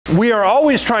We are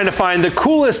always trying to find the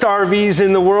coolest RVs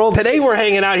in the world. Today we're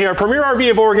hanging out here at Premier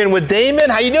RV of Oregon with Damon.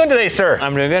 How you doing today, sir?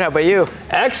 I'm doing good. How about you?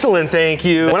 Excellent, thank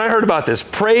you. When I heard about this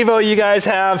Prevost you guys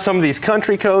have, some of these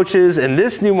country coaches, and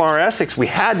this Newmar Essex, we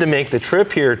had to make the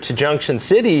trip here to Junction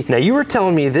City. Now you were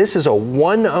telling me this is a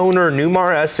one-owner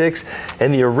Newmar Essex,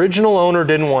 and the original owner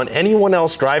didn't want anyone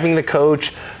else driving the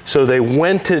coach, so they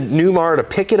went to Newmar to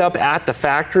pick it up at the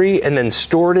factory and then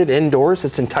stored it indoors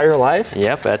its entire life?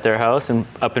 Yep, at their house and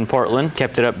up in Portland.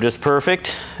 Kept it up just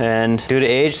perfect, and due to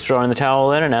age, throwing the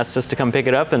towel in and asked us to come pick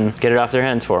it up and get it off their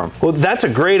hands for them. Well, that's a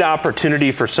great opportunity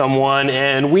for someone,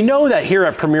 and we know that here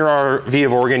at Premier RV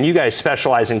of Oregon, you guys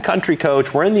specialize in country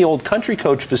coach. We're in the old country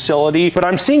coach facility, but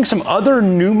I'm seeing some other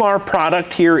Newmar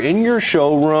product here in your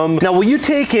showroom. Now, will you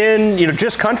take in,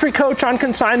 just country coach on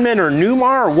consignment or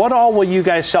Newmar, or what all will you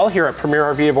guys sell here at Premier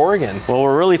RV of Oregon? Well,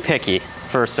 we're really picky,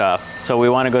 first off. So we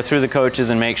want to go through the coaches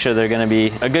and make sure they're going to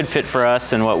be a good fit for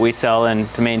us and what we sell,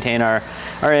 and to maintain our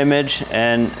image.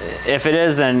 And if it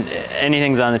is, then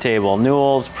anything's on the table.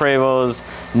 Newells, Prevosts,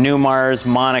 Newmars,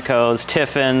 Monacos,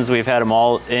 Tiffins, we've had them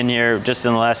all in here just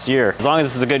in the last year. As long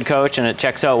as it's a good coach and it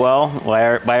checks out well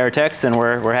by our techs, then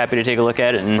we're happy to take a look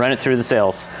at it and run it through the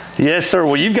sales. Yes, sir.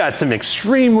 Well, you've got some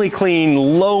extremely clean,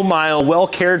 low mile, well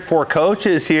cared for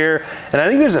coaches here. And I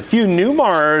think there's a few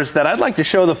Newmars that I'd like to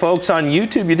show the folks on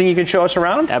YouTube. You think you can show us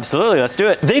around? Absolutely, let's do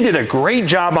it. They did a great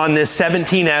job on this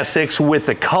 17 Essex with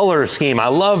the color scheme. I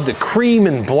love the cream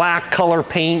and black color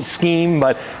paint scheme,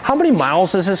 but how many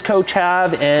miles does this coach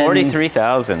have? And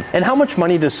 43,000. And how much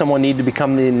money does someone need to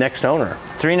become the next owner?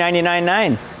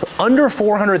 $399,900. Under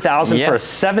 $400,000 yes. for a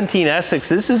 17 Essex.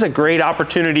 This is a great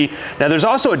opportunity. Now there's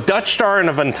also a Dutch Star and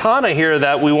a Ventana here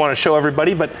that we want to show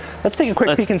everybody, but let's take a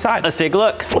quick peek inside. Let's take a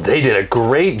look. Well, they did a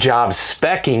great job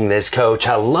speccing this coach.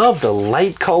 I love the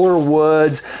light color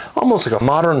woods, almost like a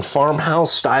modern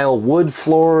farmhouse style wood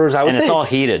floors. I would say it's all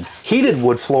heated. Heated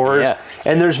wood floors. Yeah.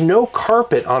 And there's no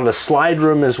carpet on the slide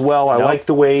room as well. I like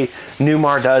the way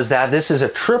Newmar does that. This is a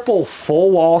triple full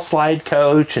wall slide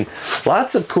coach, and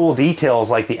lots of cool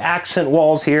details like the accent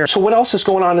walls here. So what else is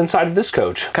going on inside of this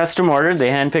coach? Custom ordered. They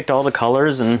handpicked all the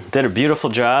colors and did a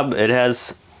beautiful job. It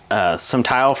has some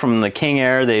tile from the King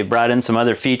Air. They brought in some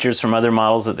other features from other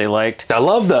models that they liked. I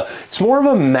love it's more of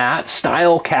a matte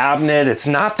style cabinet. It's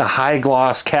not the high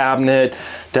gloss cabinet.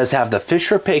 Does have the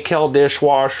Fisher Paykel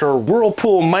dishwasher,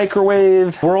 Whirlpool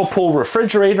microwave, Whirlpool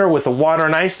refrigerator with a water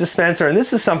and ice dispenser. And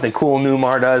this is something cool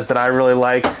Newmar does that I really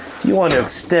like. If you want to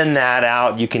extend that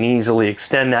out, you can easily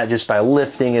extend that just by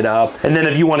lifting it up. And then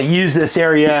if you want to use this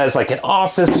area as like an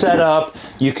office setup,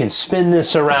 you can spin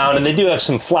this around. And they do have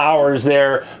some flowers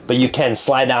there, but you can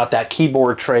slide out that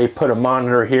keyboard tray, put a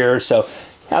monitor here. So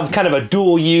have kind of a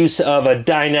dual use of a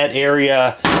dinette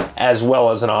area as well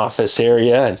as an office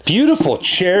area. And beautiful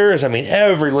chairs. I mean,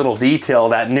 every little detail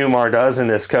that Newmar does in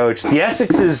this coach. The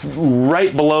Essex is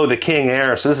right below the King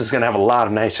Air, so this is going to have a lot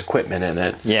of nice equipment in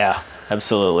it. Yeah,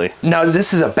 absolutely. Now,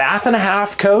 this is a bath and a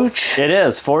half coach. It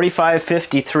is.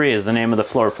 4553 is the name of the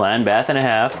floor plan, bath and a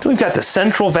half. We've got the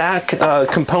central vac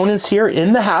components here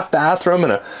in the half bathroom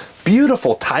and a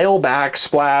beautiful tile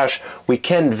backsplash. We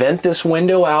can vent this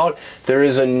window out. There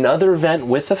is another vent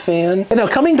with a fan. And now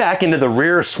coming back into the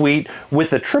rear suite with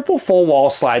the triple full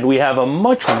wall slide, we have a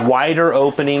much wider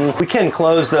opening. We can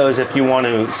close those if you want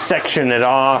to section it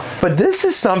off. But this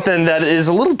is something that is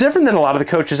a little different than a lot of the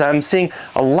coaches I'm seeing.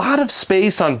 A lot of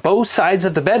space on both sides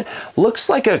of the bed. Looks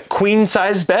like a queen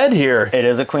size bed here. It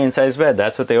is a queen size bed.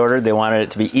 That's what they ordered. They wanted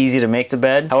it to be easy to make the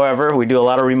bed. However, we do a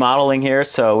lot of remodeling here,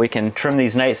 so we can trim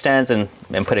these nightstands and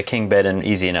put a king bed in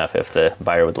easy enough if the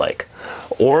buyer would like.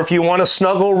 Or if you want to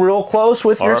snuggle real close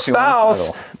with your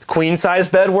spouse, queen size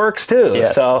bed works too.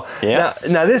 Yes. So yeah.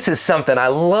 now this is something I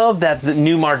love that the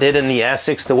Newmar did in the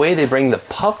Essex, the way they bring the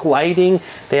puck lighting.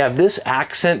 They have this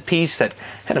accent piece that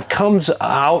kind of comes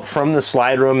out from the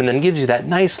slide room and then gives you that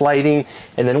nice lighting.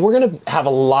 And then we're going to have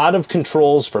a lot of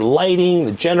controls for lighting,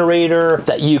 the generator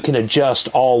that you can adjust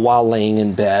all while laying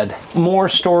in bed. More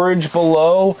storage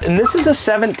below. And this is a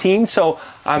 17, so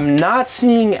I'm not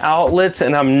seeing outlets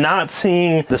and I'm not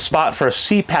seeing the spot for a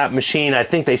CPAP machine. I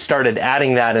think they started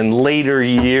adding that in later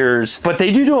years. But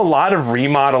they do a lot of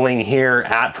remodeling here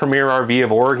at Premier RV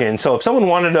of Oregon. So if someone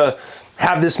wanted to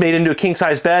have this made into a king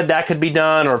size bed, that could be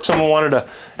done. Or if someone wanted to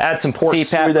add some ports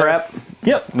CPAP through there. prep.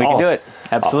 Yep. We can do it.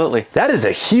 absolutely. That is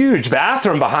a huge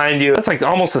bathroom behind you. That's like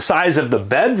almost the size of the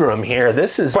bedroom here.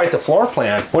 This is quite the floor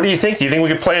plan. What do you think? Do you think we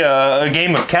could play a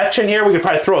game of catch in here? We could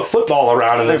probably throw a football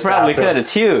around in this bathroom. We probably could.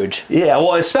 It's huge. Yeah,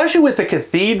 well, especially with the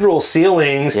cathedral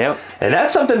ceilings. Yep. And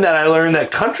that's something that I learned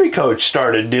that Country Coach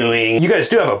started doing. You guys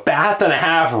do have a bath and a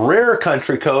half rare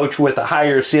Country Coach with a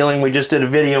higher ceiling. We just did a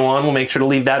video on. We'll make sure to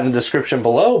leave that in the description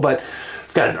below. But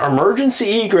we've got an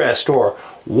emergency egress door,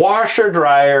 washer,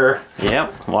 dryer.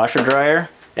 Yep, washer, dryer.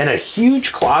 And a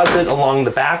huge closet along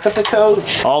the back of the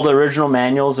coach. All the original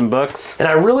manuals and books. And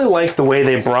I really like the way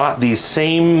they brought these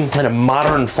same kind of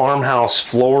modern farmhouse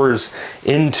floors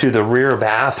into the rear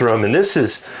bathroom. And this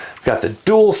is, we've got the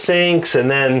dual sinks and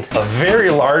then a very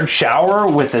large shower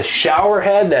with a shower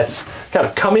head that's kind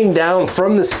of coming down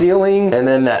from the ceiling. And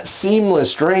then that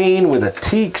seamless drain with a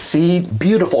teak seat,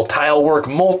 beautiful tile work,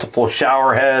 multiple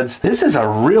shower heads. This is a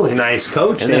really nice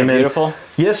coach. Isn't it beautiful?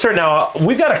 Yes, sir. Now,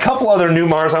 we've got a couple other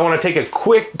Newmars I want to take a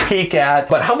quick peek at,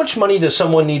 but how much money does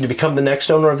someone need to become the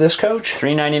next owner of this coach?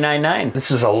 $399,900.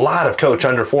 This is a lot of coach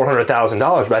under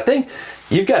 $400,000, but I think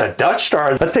you've got a Dutch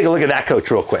Star. Let's take a look at that coach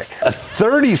real quick. A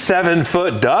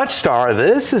 37-foot Dutch Star.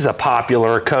 This is a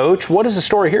popular coach. What is the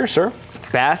story here, sir?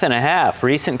 Bath and a half,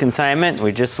 recent consignment.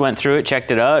 We just went through it,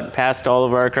 checked it out, passed all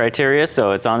of our criteria,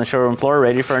 so it's on the showroom floor,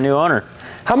 ready for a new owner.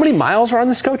 How many miles are on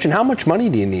this coach and how much money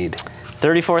do you need?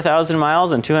 34,000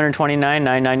 miles and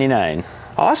 $229,999.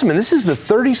 Awesome, and this is the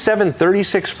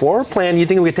 3736 floor plan. You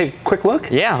think we could take a quick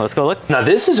look? Yeah, let's go look. Now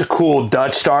this is a cool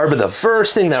Dutch Star, but the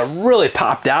first thing that really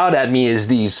popped out at me is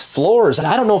these floors. And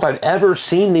I don't know if I've ever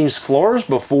seen these floors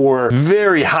before.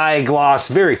 Very high gloss,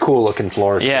 very cool looking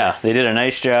floors. Yeah, they did a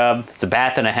nice job. It's a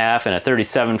bath and a half and a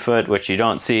 37-foot, which you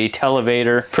don't see.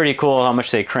 Televator. Pretty cool how much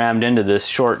they crammed into this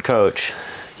short coach.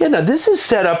 Yeah, now this is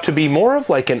set up to be more of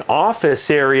like an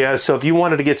office area. So if you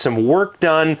wanted to get some work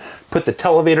done, put the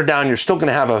televator down, you're still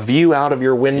gonna have a view out of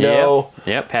your window.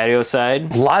 Yep, patio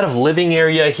side. A lot of living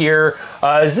area here.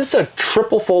 Is this a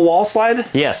triple full wall slide?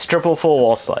 Yes, triple full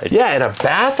wall slide. Yeah, and a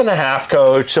bath and a half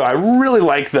coach. So I really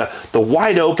like the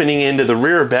wide opening into the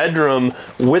rear bedroom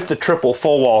with the triple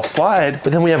full wall slide.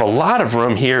 But then we have a lot of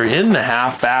room here in the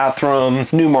half bathroom.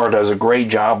 Newmar does a great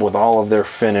job with all of their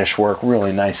finish work.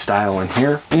 Really nice style in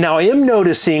here. Now I am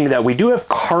noticing that we do have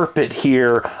carpet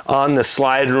here on the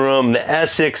slide room. The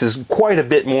Essex is quite a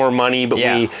bit more money, but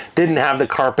we didn't have the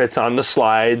carpets on the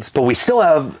slides. But we still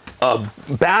have a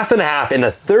bath and a half in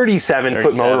a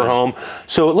 37-foot motorhome.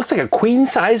 So it looks like a queen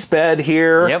size bed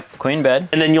here. Yep, queen bed.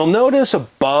 And then you'll notice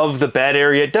above the bed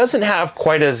area, it doesn't have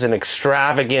quite as an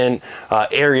extravagant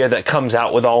area that comes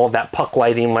out with all of that puck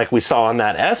lighting like we saw on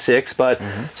that Essex, but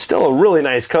still a really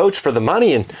nice coach for the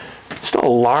money. And still a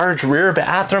large rear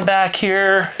bathroom back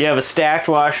here. You have a stacked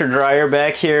washer dryer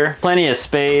back here. Plenty of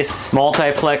space.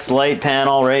 Multiplex light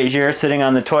panel right here sitting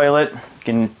on the toilet. You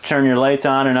can turn your lights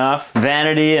on and off.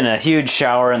 Vanity and a huge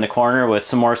shower in the corner with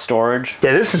some more storage.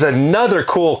 Yeah, this is another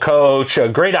cool coach, a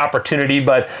great opportunity,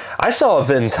 but I saw a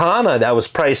Ventana that was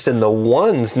priced in the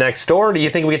ones next door. Do you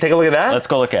think we can take a look at that? Let's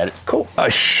go look at it. Cool. A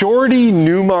Shorty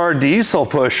Newmar diesel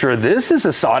pusher. This is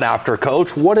a sought after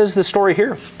coach. What is the story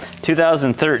here?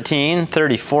 2013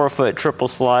 34-foot triple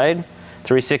slide,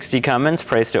 360 Cummins,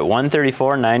 priced at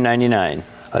 $134,999.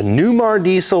 A Newmar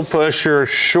diesel pusher,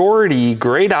 Shorty,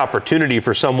 great opportunity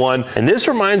for someone. And this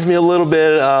reminds me a little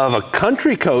bit of a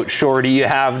Country Coach Shorty you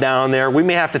have down there. We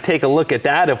may have to take a look at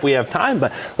that if we have time,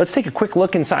 but let's take a quick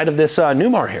look inside of this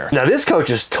Newmar here. Now this coach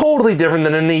is totally different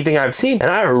than anything I've seen. And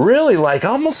I really like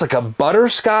almost like a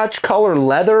butterscotch color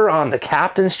leather on the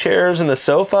captain's chairs and the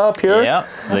sofa up here. Yeah,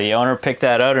 the owner picked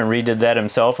that out and redid that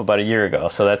himself about a year ago,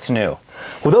 so that's new.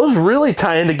 Well, those really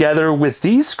tie in together with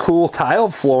these cool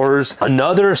tile floors.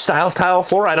 Another style tile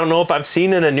floor I don't know if I've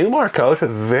seen in a Newmar coach. A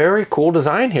very cool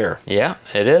design here. Yeah,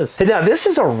 it is. And now this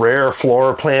is a rare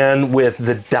floor plan with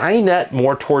the dinette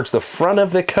more towards the front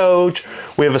of the coach.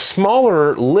 We have a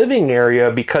smaller living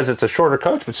area because it's a shorter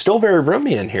coach, but still very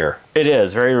roomy in here. It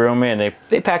is very roomy, and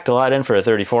they packed a lot in for a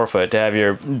 34-foot to have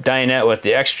your dinette with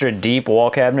the extra deep wall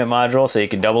cabinet module, so you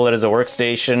can double it as a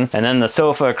workstation, and then the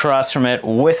sofa across from it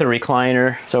with a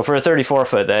recliner. So for a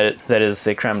 34-foot, that is,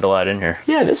 they crammed a lot in here.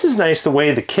 Yeah, this is nice the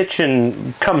way the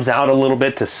kitchen comes out a little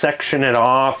bit to section it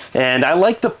off, and I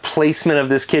like the placement of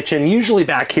this kitchen. Usually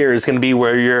back here is going to be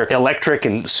where your electric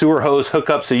and sewer hose hook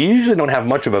up, so you usually don't have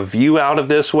much of a view out of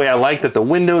this way. I like that the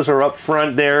windows are up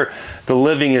front there. The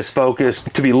living is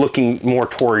focused to be looking more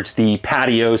towards the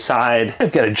patio side.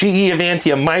 I've got a GE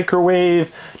Avantia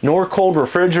microwave, Norcold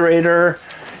refrigerator,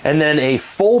 and then a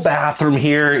full bathroom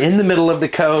here in the middle of the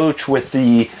coach with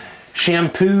the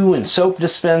shampoo and soap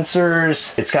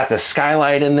dispensers. It's got the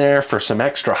skylight in there for some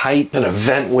extra height and a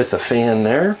vent with a fan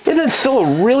there. And it's still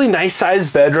a really nice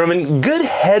sized bedroom and good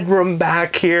headroom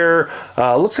back here.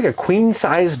 Looks like a queen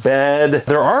size bed.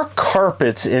 There are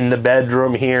carpets in the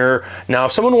bedroom here. Now,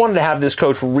 if someone wanted to have this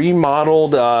coach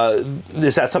remodeled,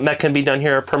 is that something that can be done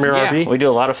here at Premier RV? We do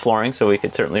a lot of flooring, so we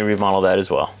could certainly remodel that as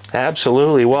well.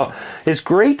 Absolutely. Well, it's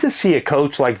great to see a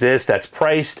coach like this that's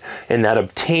priced in that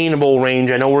obtainable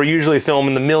range. I know we're usually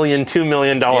filming the $1 million, $2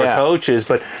 million coaches,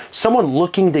 but someone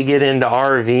looking to get into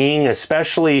RVing,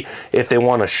 especially if they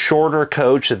want a shorter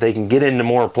coach that they can get into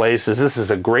more places, this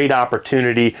is a great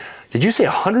opportunity. Did you say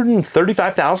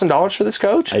 $135,000 for this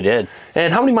coach? I did.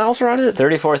 And how many miles are on it?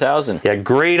 34,000. Yeah,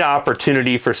 great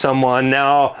opportunity for someone.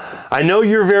 Now, I know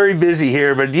you're very busy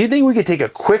here, but do you think we could take a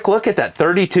quick look at that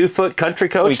 32-foot country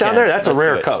coach down there? That's a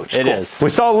rare coach. It is. We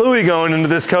saw Louis going into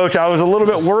this coach. I was a little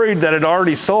bit worried that it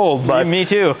already sold, but me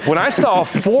too. When I saw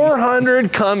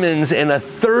 400 Cummins in a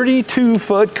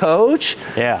 32-foot coach,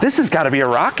 this has got to be a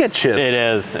rocket ship. It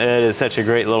is. It is such a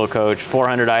great little coach.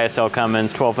 400 ISL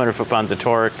Cummins, 1,200 foot-pounds of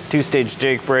torque, 2-stage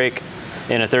Jake brake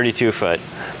in a 32-foot.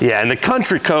 Yeah, and the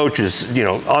country coach is, you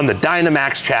know, on the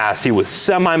Dynamax chassis with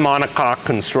semi-monocoque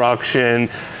construction.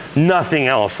 Nothing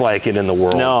else like it in the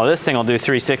world. No, this thing will do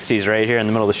 360s right here in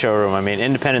the middle of the showroom. I mean,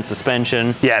 independent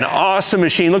suspension. Yeah, an awesome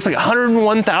machine. Looks like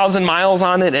 101,000 miles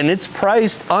on it, and it's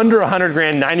priced under 100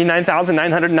 grand,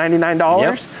 $99,999.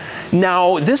 Yep.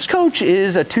 Now, this coach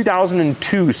is a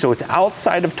 2002, so it's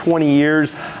outside of 20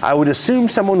 years. I would assume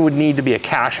someone would need to be a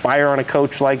cash buyer on a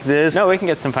coach like this. No, we can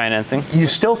get some financing. You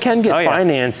still can get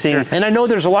financing. Sure. And I know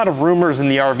there's a lot of rumors in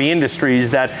the RV industries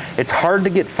that it's hard to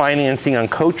get financing on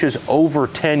coaches over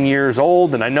 10 years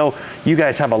old. And I know you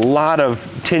guys have a lot of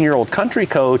 10-year-old country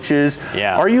coaches.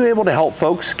 Yeah. Are you able to help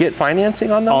folks get financing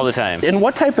on those? All the time. And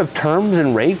what type of terms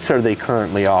and rates are they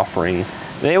currently offering?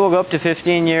 They will go up to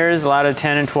 15 years, a lot of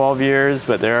 10 and 12 years,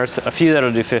 but there are a few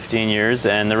that'll do 15 years,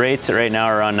 and the rates right now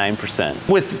are around 9%.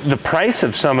 With the price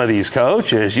of some of these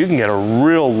coaches, you can get a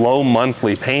real low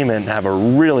monthly payment and have a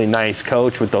really nice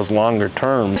coach with those longer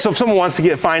terms. So if someone wants to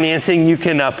get financing, you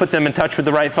can put them in touch with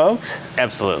the right folks?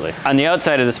 Absolutely. On the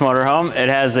outside of this motorhome, it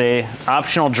has a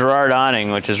optional Girard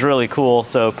awning, which is really cool.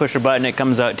 So push a button, it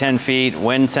comes out 10 feet,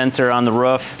 wind sensor on the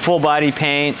roof, full body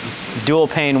paint, dual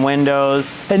pane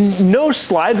windows. And no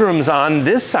slide rooms on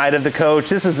this side of the coach.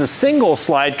 This is a single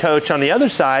slide coach on the other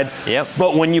side. Yep.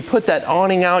 But when you put that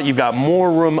awning out, you've got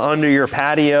more room under your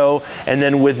patio. And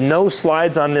then with no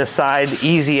slides on this side,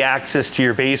 easy access to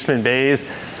your basement bays.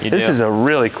 This is a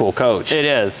really cool coach. It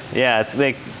is. Yeah,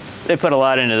 they put a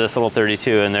lot into this little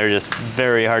 32, and they're just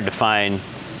very hard to find.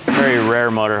 Very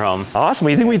rare motorhome. Awesome.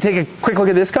 You think we take a quick look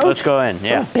at this coach? Let's go in,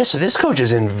 yeah. Yeah, so this coach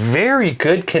is in very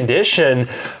good condition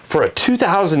for a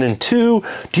 2002.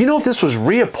 Do you know if this was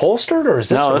reupholstered or is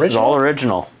this original? No, this is all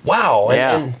original. Wow.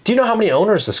 Yeah. And do you know how many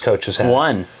owners this coach has had?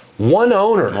 One. One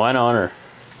owner. One owner.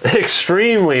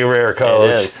 Extremely rare coach.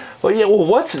 It is. Well, yeah.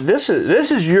 Well, this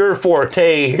is your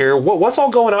forte here. What's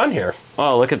all going on here?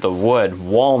 Oh, look at the wood,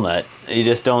 walnut. You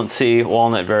just don't see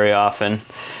walnut very often.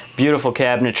 Beautiful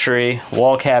cabinetry,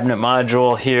 wall cabinet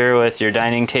module here with your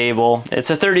dining table. It's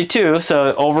a 32,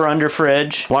 so over under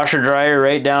fridge. Washer dryer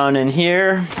right down in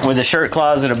here with a shirt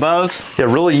closet above. Yeah,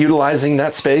 really utilizing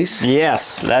that space.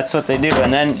 Yes, that's what they do.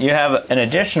 And then you have an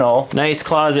additional nice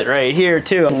closet right here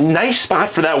too. Nice spot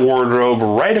for that wardrobe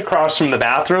right across from the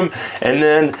bathroom. And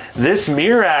then this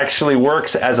mirror actually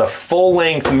works as a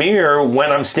full-length mirror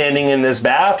when I'm standing in this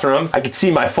bathroom. I could see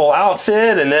my full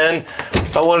outfit, and then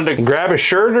if I wanted to grab a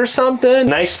shirt or something,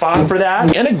 nice spot for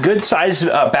that. And a good sized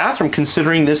bathroom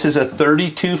considering this is a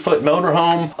 32-foot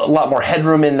motorhome. A lot more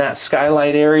headroom in that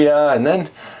skylight area. And then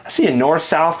I see a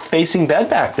north-south facing bed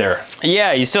back there.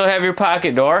 Yeah, you still have your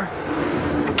pocket door.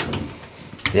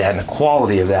 Yeah, and the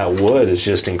quality of that wood is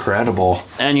just incredible.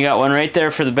 And you got one right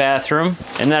there for the bathroom.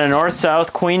 And then a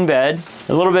north-south queen bed.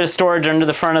 A little bit of storage under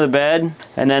the front of the bed.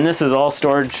 And then this is all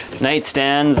storage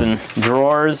nightstands and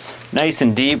drawers. Nice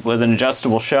and deep with an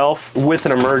adjustable shelf. With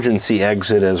an emergency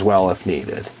exit as well if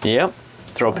needed. Yep.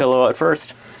 Throw a pillow out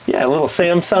first. Yeah, a little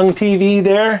Samsung TV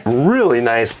there. Really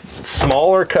nice,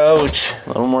 smaller coach. A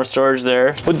little more storage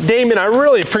there. Well, Damon, I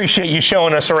really appreciate you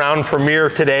showing us around Premier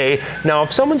today. Now,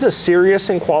 if someone's a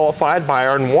serious and qualified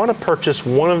buyer and want to purchase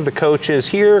one of the coaches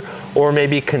here, or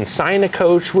maybe consign a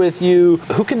coach with you,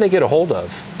 who can they get a hold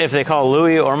of? If they call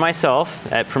Louis or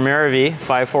myself at Premier RV,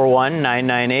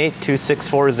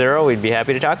 541-998-2640, we'd be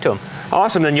happy to talk to them.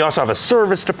 Awesome. Then you also have a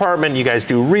service department. You guys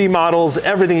do remodels,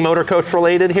 everything motor coach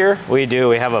related here? We do.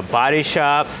 We have a a body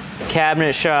shop,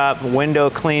 cabinet shop,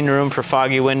 window clean room for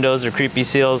foggy windows or creepy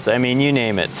seals. I mean, you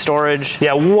name it. Storage.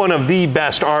 Yeah, one of the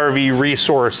best RV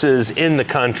resources in the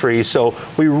country. So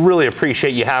we really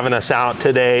appreciate you having us out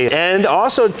today. And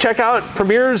also check out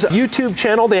Premier's YouTube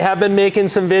channel. They have been making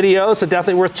some videos, so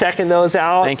definitely worth checking those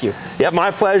out. Thank you. Yeah, my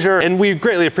pleasure. And we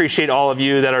greatly appreciate all of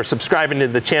you that are subscribing to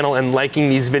the channel and liking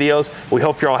these videos. We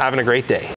hope you're all having a great day.